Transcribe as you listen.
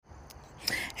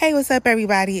Hey, what's up,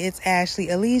 everybody? It's Ashley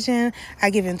Elysian.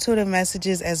 I give intuitive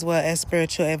messages as well as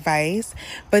spiritual advice.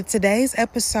 But today's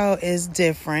episode is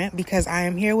different because I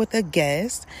am here with a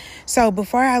guest. So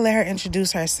before I let her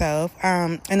introduce herself,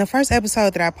 in the first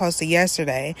episode that I posted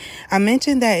yesterday, I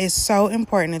mentioned that it's so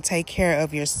important to take care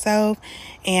of yourself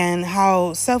and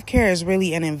how self-care is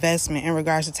really an investment in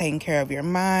regards to taking care of your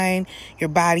mind, your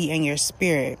body, and your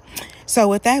spirit. So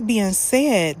with that being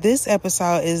said, this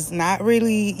episode is not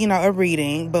really, a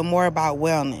reading, but more about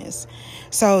wellness.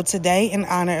 So today, in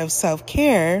honor of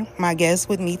self-care, my guest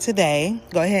with me today,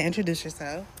 go ahead and introduce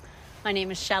yourself. My name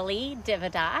is Shelly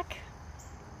Dividak.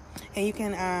 And you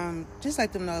can just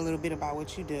let them know a little bit about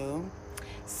what you do.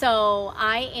 So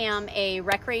I am a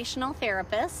recreational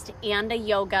therapist and a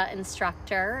yoga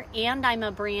instructor, and I'm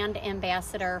a brand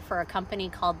ambassador for a company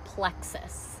called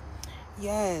Plexus.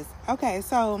 Yes. Okay,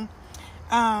 so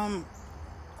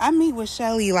I meet with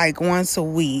Shelly like once a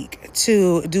week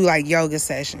to do like yoga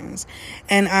sessions,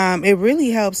 and it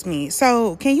really helps me.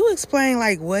 So can you explain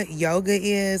like what yoga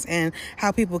is and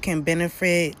how people can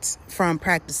benefit from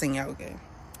practicing yoga?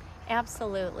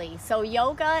 Absolutely. So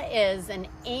yoga is an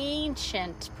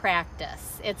ancient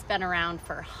practice. It's been around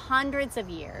for hundreds of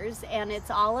years, and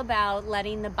it's all about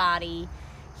letting the body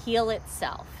heal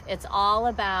itself. It's all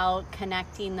about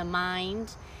connecting the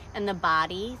mind and the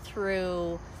body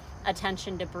through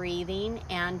attention to breathing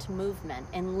and movement,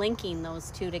 and linking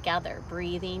those two together,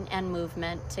 breathing and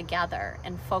movement together,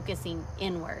 and focusing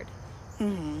inward.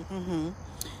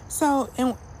 So,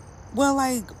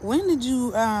 when did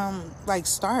you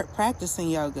start practicing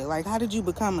yoga? Like, how did you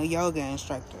become a yoga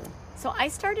instructor? So I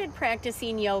started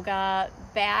practicing yoga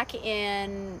back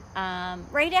in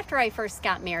right after I first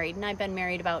got married, and I've been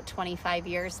married about 25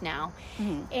 years now.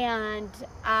 And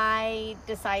I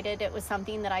decided it was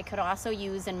something that I could also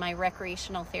use in my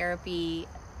recreational therapy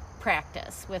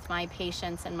practice with my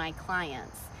patients and my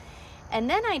clients. And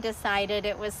then I decided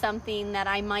it was something that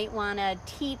I might want to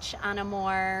teach on a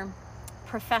more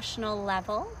professional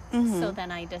level. So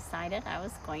then I decided I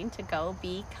was going to go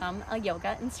become a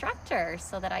yoga instructor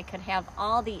so that I could have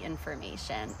all the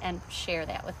information and share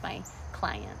that with my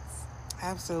clients.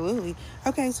 Absolutely.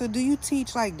 Okay, so do you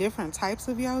teach like different types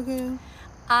of yoga?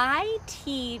 I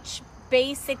teach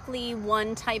basically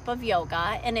one type of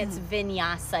yoga, and it's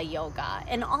vinyasa yoga.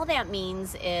 And all that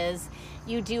means is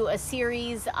you do a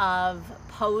series of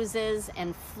poses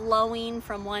and flowing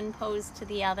from one pose to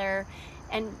the other,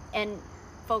 and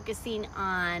focusing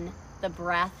on the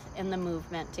breath and the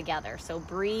movement together. So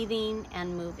breathing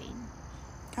and moving.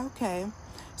 Okay.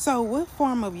 So what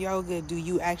form of yoga do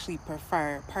you actually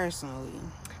prefer personally?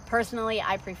 Personally,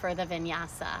 I prefer the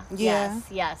vinyasa. Yeah.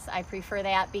 Yes. I prefer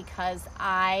that because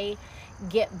I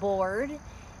get bored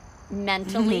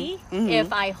mentally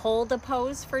if I hold a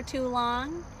pose for too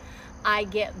long. I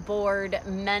get bored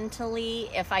mentally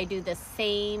if I do the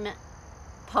same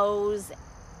pose,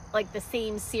 like the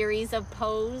same series of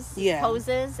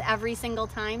poses every single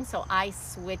time. So I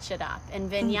switch it up,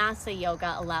 and vinyasa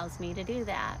yoga allows me to do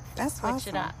that. That's switch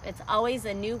awesome. it up. It's always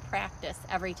a new practice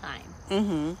every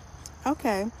time.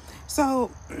 Okay,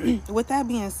 so with that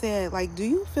being said, like, do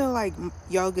you feel like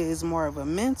yoga is more of a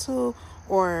mental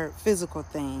or physical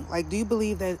thing? Like, do you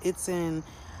believe that it's an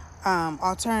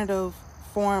alternative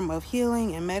form of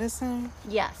healing and medicine?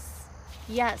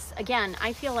 Yes, again,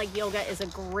 I feel like yoga is a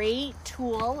great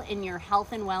tool in your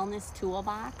health and wellness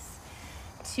toolbox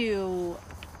to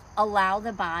allow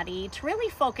the body to really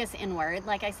focus inward.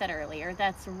 Like I said earlier,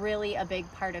 that's really a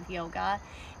big part of yoga.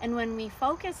 And when we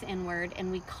focus inward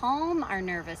and we calm our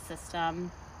nervous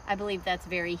system, I believe that's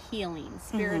very healing,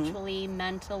 spiritually,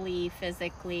 mentally,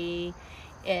 physically.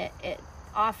 It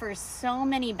offers so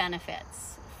many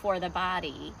benefits for the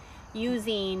body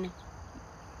using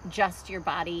just your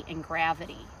body and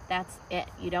gravity. That's it.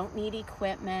 You don't need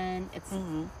equipment.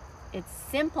 It's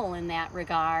simple in that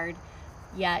regard,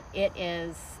 yet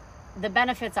the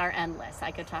benefits are endless.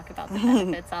 I could talk about the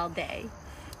benefits all day.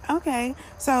 Okay,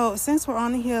 so since we're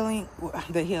on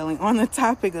on the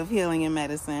topic of healing and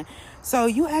medicine, so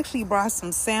you actually brought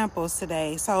some samples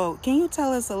today. So can you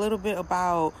tell us a little bit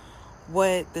about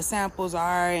what the samples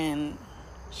are and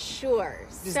Sure.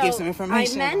 Just give some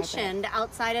information. I mentioned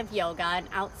outside of yoga and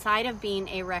outside of being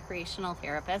a recreational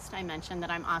therapist, I mentioned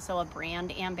that I'm also a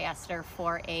brand ambassador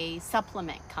for a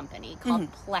supplement company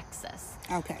called Plexus.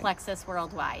 Okay. Plexus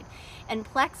Worldwide. And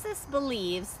Plexus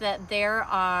believes that there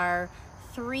are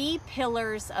 3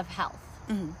 pillars of health.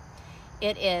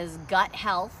 It is gut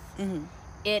health.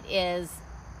 It is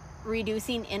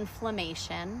reducing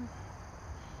inflammation.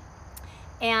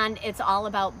 And it's all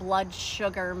about blood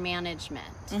sugar management.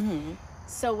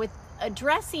 So with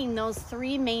addressing those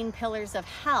three main pillars of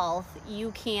health,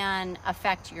 you can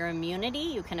affect your immunity,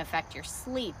 you can affect your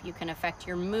sleep, you can affect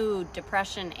your mood,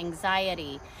 depression,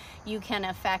 anxiety. You can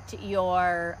affect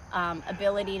your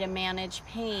ability to manage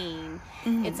pain.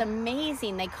 It's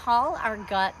amazing. They call our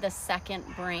gut the second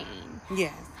brain.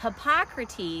 Yes.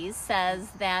 Hippocrates says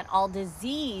that all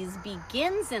disease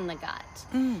begins in the gut.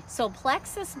 So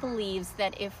Plexus believes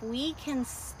that if we can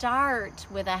start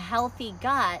with a healthy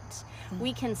gut,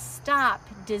 we can stop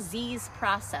disease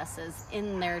processes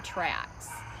in their tracks.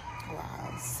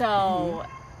 Wow. So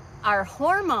our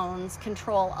hormones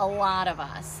control a lot of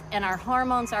us, and our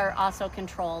hormones are also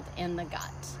controlled in the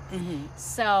gut.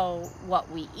 So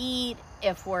what we eat,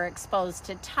 if we're exposed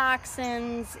to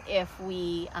toxins, if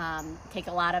we take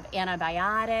a lot of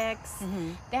antibiotics,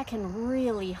 that can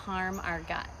really harm our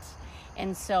gut.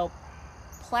 And so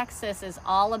Plexus is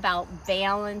all about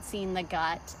balancing the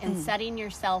gut and setting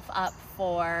yourself up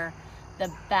for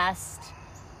the best,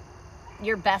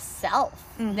 your best self.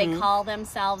 They call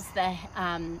themselves the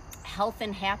Health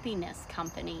and Happiness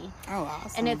Company. Oh,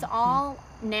 awesome. And it's all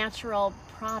natural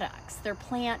products. They're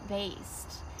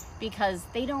plant-based because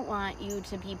they don't want you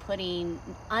to be putting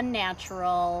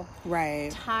unnatural,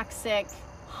 toxic,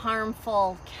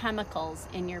 harmful chemicals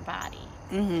in your body.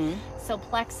 So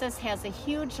Plexus has a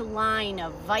huge line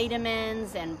of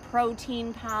vitamins and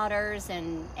protein powders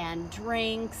and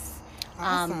drinks,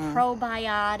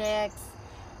 probiotics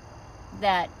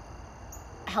that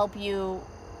help you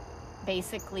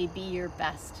basically be your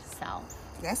best self.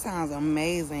 That sounds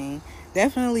amazing.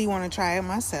 Definitely want to try it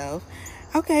myself.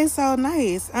 Okay, so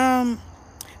nice.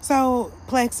 So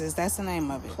Plexus, that's the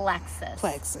name of it.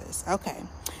 Plexus. Okay.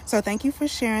 So thank you for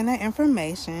sharing that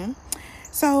information.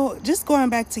 So just going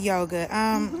back to yoga,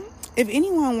 if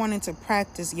anyone wanted to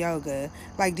practice yoga,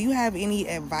 like, do you have any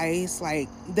advice? Like,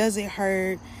 does it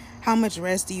hurt? How much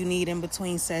rest do you need in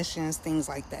between sessions? Things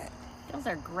like that. Those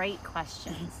are great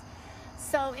questions.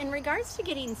 So in regards to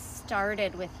getting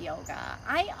started with yoga,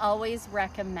 I always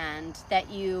recommend that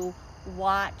you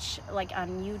watch, like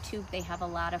on YouTube, they have a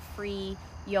lot of free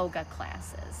yoga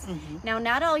classes. Now,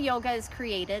 not all yoga is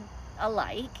created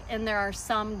alike, and there are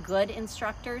some good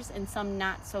instructors and some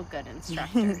not so good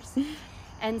instructors.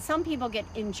 And some people get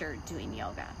injured doing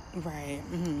yoga. Right.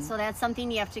 So that's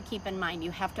something you have to keep in mind.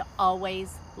 You have to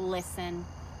always listen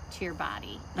to your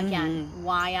body. Again,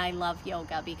 why I love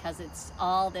yoga, because it's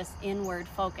all this inward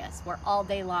focus. We're all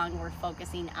day long, we're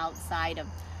focusing outside of,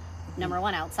 number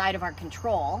one, outside of our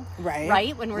control.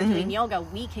 Right? When we're doing yoga,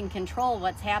 we can control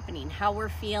what's happening, how we're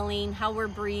feeling, how we're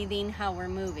breathing, how we're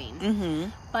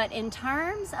moving. But in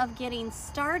terms of getting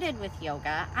started with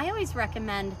yoga, I always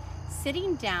recommend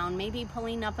sitting down, maybe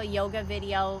pulling up a yoga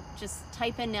video, just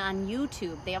type in on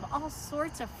YouTube. They have all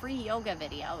sorts of free yoga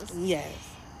videos. Yes.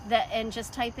 And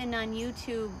just type in on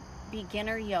YouTube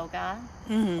beginner yoga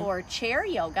or chair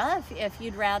yoga if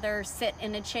you'd rather sit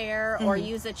in a chair or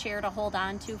use a chair to hold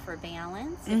on to for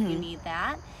balance if you need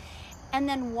that. And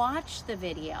then watch the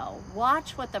video.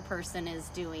 Watch what the person is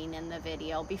doing in the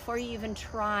video before you even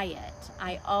try it.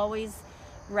 I always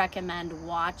recommend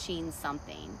watching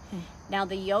something. Now,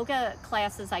 the yoga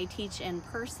classes I teach in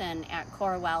person at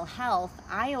Corewell Health,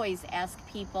 I always ask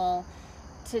people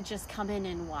to just come in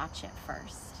and watch it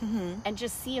first and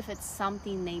just see if it's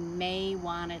something they may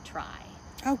want to try.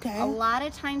 Okay. A lot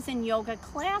of times in yoga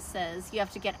classes, you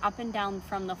have to get up and down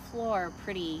from the floor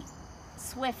pretty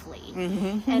swiftly,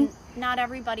 and not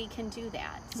everybody can do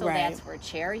that. So that's where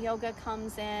chair yoga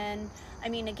comes in. I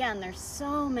mean, again, there's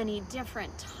so many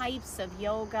different types of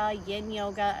yoga: yin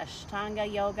yoga,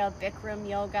 ashtanga yoga, bikram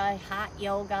yoga, hot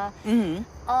yoga,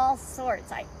 all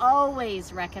sorts. I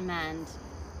always recommend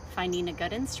finding a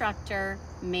good instructor,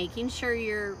 making sure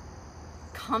you're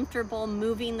comfortable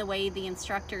moving the way the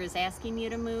instructor is asking you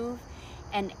to move,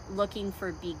 and looking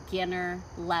for beginner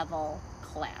level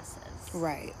classes.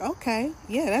 Right. Okay.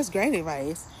 Yeah, that's great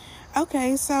advice.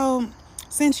 Okay, so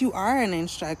since you are an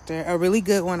instructor, a really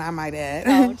good one, I might add.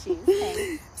 Oh, geez,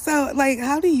 thanks. So, like,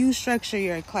 how do you structure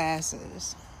your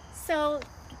classes? So,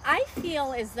 I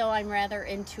feel as though I'm rather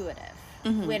intuitive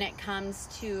when it comes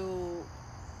to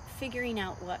figuring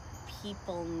out what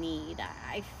people need.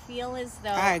 I feel as though...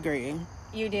 I agree.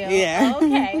 You do? Yeah.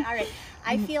 Okay, all right.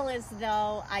 I feel as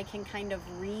though I can kind of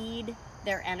read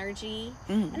their energy.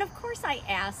 And of course, I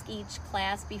ask each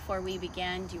class before we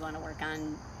begin, do you want to work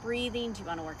on breathing? Do you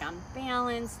want to work on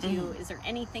balance? Is there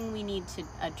anything we need to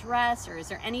address? Or is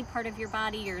there any part of your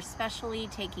body you're especially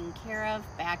taking care of?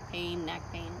 Back pain, neck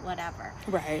pain, whatever.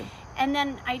 Right. And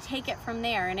then I take it from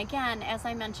there. And again, as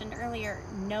I mentioned earlier,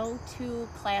 no two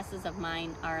classes of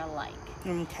mine are alike.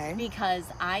 Okay. Because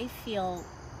I feel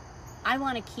I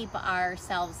want to keep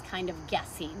ourselves kind of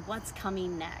guessing what's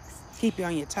coming next. Keep you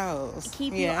on your toes.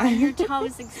 Keep you on your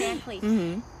toes, exactly.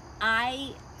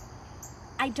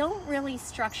 I don't really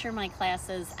structure my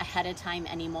classes ahead of time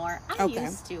anymore. I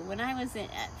used to. When I was at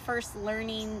first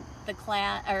learning the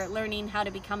class, or learning how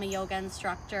to become a yoga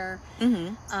instructor,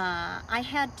 I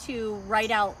had to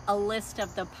write out a list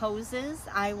of the poses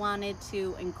I wanted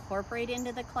to incorporate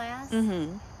into the class.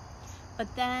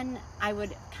 But then I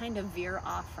would kind of veer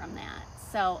off from that.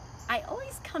 So I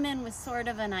always come in with sort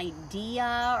of an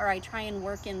idea, or I try and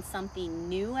work in something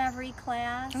new every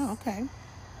class. Oh, okay.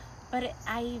 But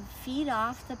I feed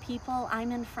off the people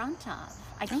I'm in front of.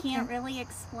 I can't really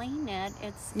explain it.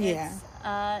 It's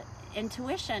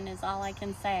intuition is all I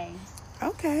can say.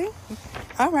 Okay.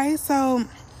 All right. So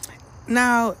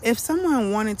now, if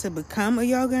someone wanted to become a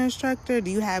yoga instructor, do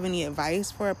you have any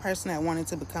advice for a person that wanted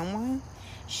to become one?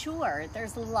 Sure.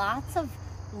 There's lots of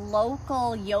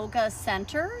local yoga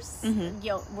centers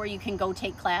where you can go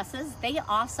take classes. They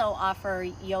also offer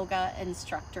yoga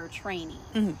instructor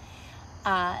training.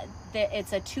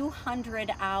 It's a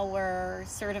 200-hour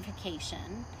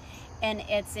certification, and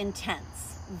it's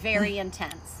intense, very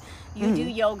intense. You do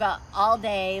yoga all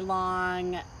day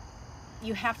long.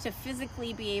 You have to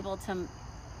physically be able to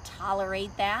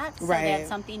tolerate that. So that's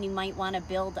something you might want to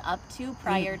build up to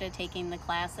prior to taking the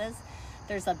classes.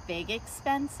 There's a big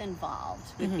expense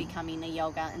involved with becoming a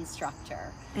yoga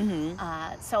instructor.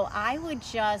 So I would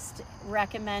just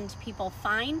recommend people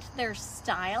find their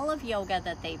style of yoga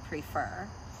that they prefer,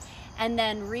 and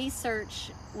then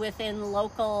research within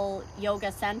local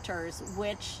yoga centers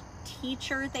which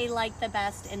teacher they like the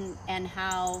best, and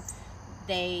how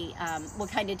they, what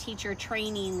kind of teacher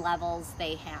training levels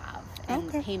they have,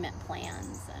 and payment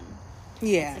plans, and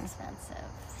it's expensive.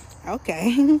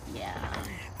 Okay. Yeah.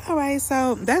 All right,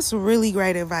 so that's really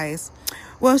great advice.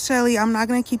 Well, Shelly, I'm not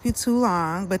going to keep you too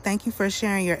long, but thank you for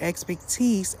sharing your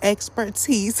expertise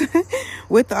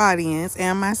with the audience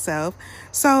and myself.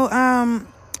 So,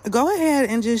 go ahead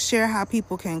and just share how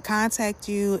people can contact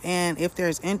you, and if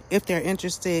they're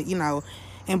interested,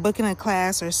 in booking a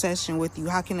class or session with you,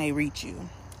 how can they reach you?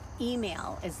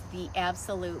 Email is the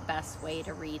absolute best way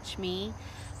to reach me.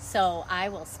 So I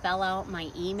will spell out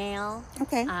my email.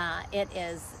 Okay. It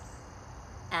is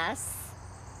S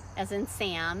as in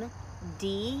Sam,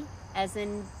 D as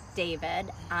in David,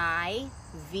 I,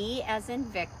 V as in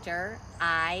Victor,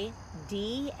 I,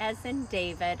 D as in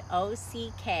David,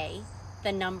 OCK,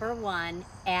 the number 1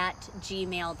 at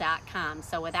gmail.com.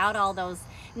 So without all those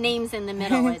names in the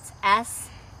middle, it's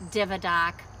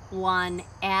sdividoc1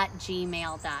 at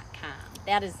gmail.com.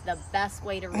 That is the best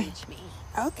way to reach me.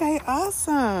 Okay,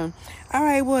 awesome. All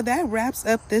right, well, that wraps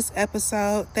up this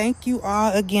episode. Thank you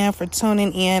all again for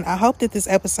tuning in. I hope that this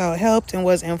episode helped and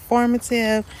was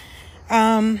informative.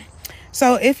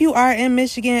 So if you are in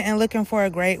Michigan and looking for a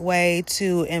great way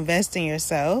to invest in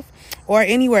yourself or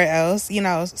anywhere else,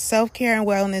 self-care and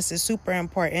wellness is super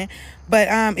important. But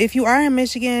if you are in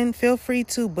Michigan, feel free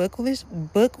to book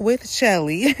with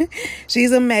Shelly.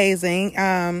 She's amazing.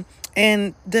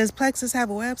 And does Plexus have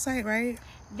a website, right?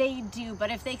 They do,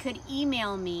 but if they could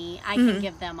email me, I can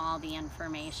give them all the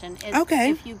information.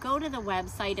 If you go to the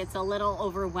website, it's a little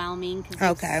overwhelming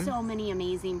because there's so many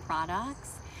amazing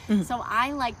products. So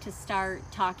I like to start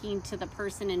talking to the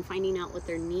person and finding out what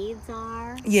their needs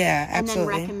are. Yeah, absolutely.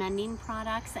 And then recommending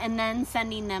products and then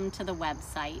sending them to the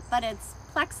website. But it's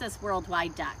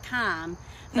plexusworldwide.com.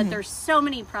 But there's so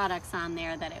many products on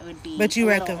there that it would be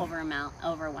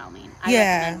overwhelming. I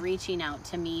recommend reaching out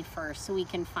to me first so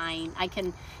I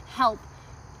can help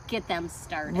get them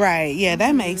started. Right. Yeah,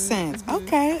 that makes sense.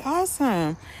 Okay,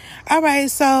 awesome. All right.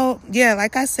 So,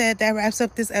 like I said, that wraps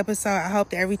up this episode. I hope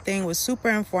that everything was super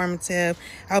informative.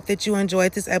 I hope that you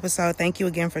enjoyed this episode. Thank you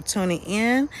again for tuning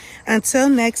in. Until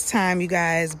next time, you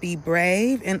guys, be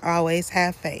brave and always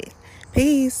have faith.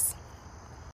 Peace.